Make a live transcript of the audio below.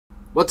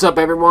What's up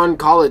everyone,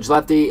 College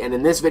Lefty, and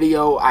in this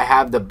video I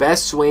have the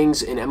best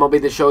swings in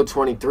MLB The Show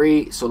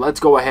 23, so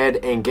let's go ahead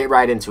and get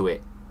right into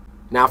it.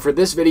 Now for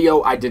this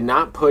video I did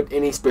not put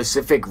any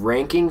specific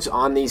rankings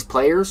on these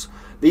players.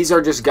 These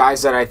are just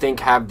guys that I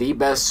think have the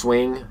best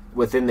swing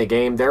within the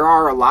game. There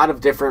are a lot of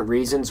different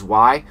reasons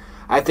why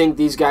I think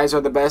these guys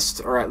are the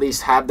best, or at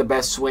least have the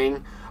best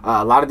swing.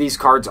 A lot of these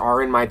cards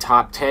are in my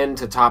top 10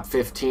 to top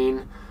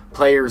 15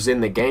 players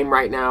in the game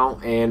right now,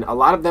 and a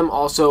lot of them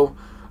also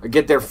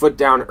get their foot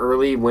down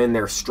early when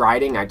they're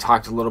striding. I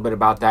talked a little bit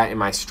about that in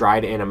my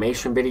stride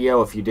animation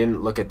video. If you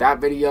didn't look at that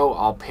video,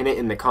 I'll pin it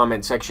in the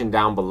comment section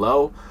down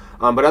below.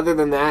 But other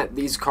than that,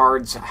 these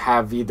cards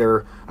have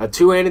either a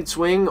two-handed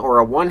swing or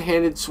a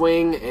one-handed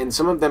swing, and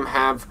some of them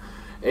have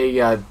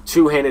a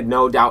two-handed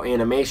no doubt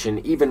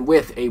animation even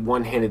with a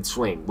one-handed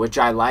swing, which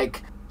I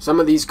like. Some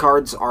of these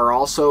cards are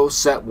also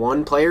set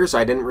 1 players.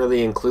 I didn't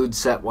really include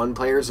set 1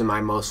 players in my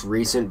most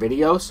recent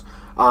videos,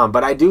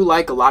 but I do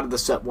like a lot of the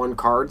set 1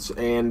 cards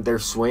and their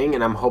swing,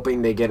 and I'm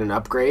hoping they get an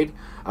upgrade.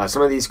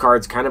 Some of these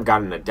cards kind of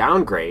gotten a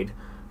downgrade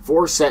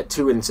for set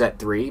 2 and set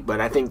 3, but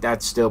I think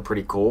that's still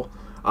pretty cool.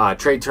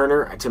 Trey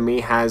Turner, to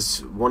me,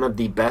 has one of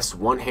the best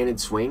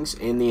one-handed swings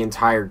in the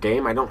entire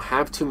game. I don't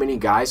have too many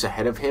guys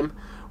ahead of him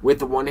with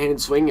the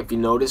one-handed swing. If you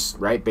notice,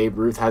 right, Babe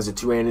Ruth has a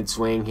two-handed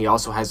swing. He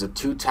also has a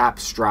two-tap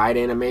stride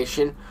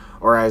animation,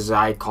 or as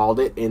I called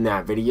it in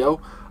that video,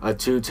 a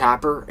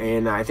two-tapper,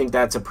 and I think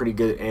that's a pretty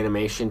good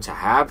animation to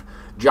have.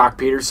 Jock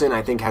Peterson,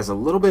 I think, has a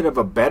little bit of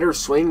a better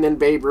swing than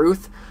Babe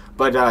Ruth,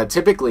 but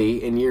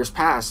typically, in years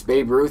past,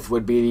 Babe Ruth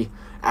would be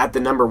at the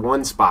number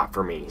 1 spot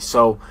for me.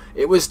 So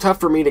it was tough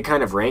for me to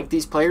kind of rank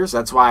these players.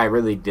 That's why I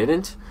really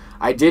didn't.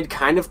 I did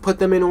kind of put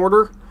them in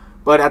order,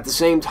 but at the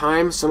same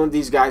time, some of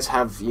these guys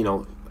have,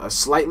 a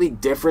slightly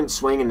different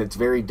swing, and it's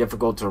very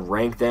difficult to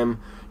rank them,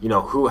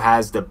 who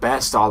has the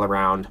best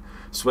all-around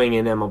swing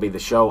in MLB The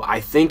Show. I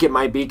think it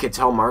might be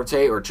Ketel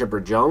Marte or Chipper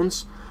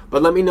Jones,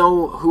 but let me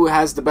know who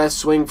has the best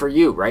swing for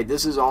you, right?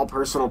 This is all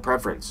personal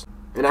preference.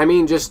 And I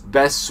mean just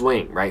best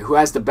swing, right? Who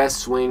has the best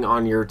swing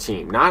on your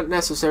team? Not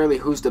necessarily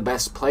who's the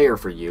best player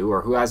for you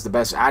or who has the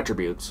best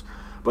attributes,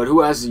 but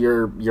who has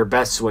your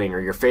best swing or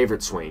your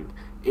favorite swing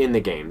in the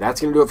game. That's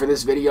going to do it for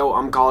this video.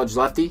 I'm College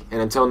Lefty,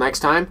 and until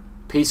next time,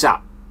 peace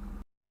out.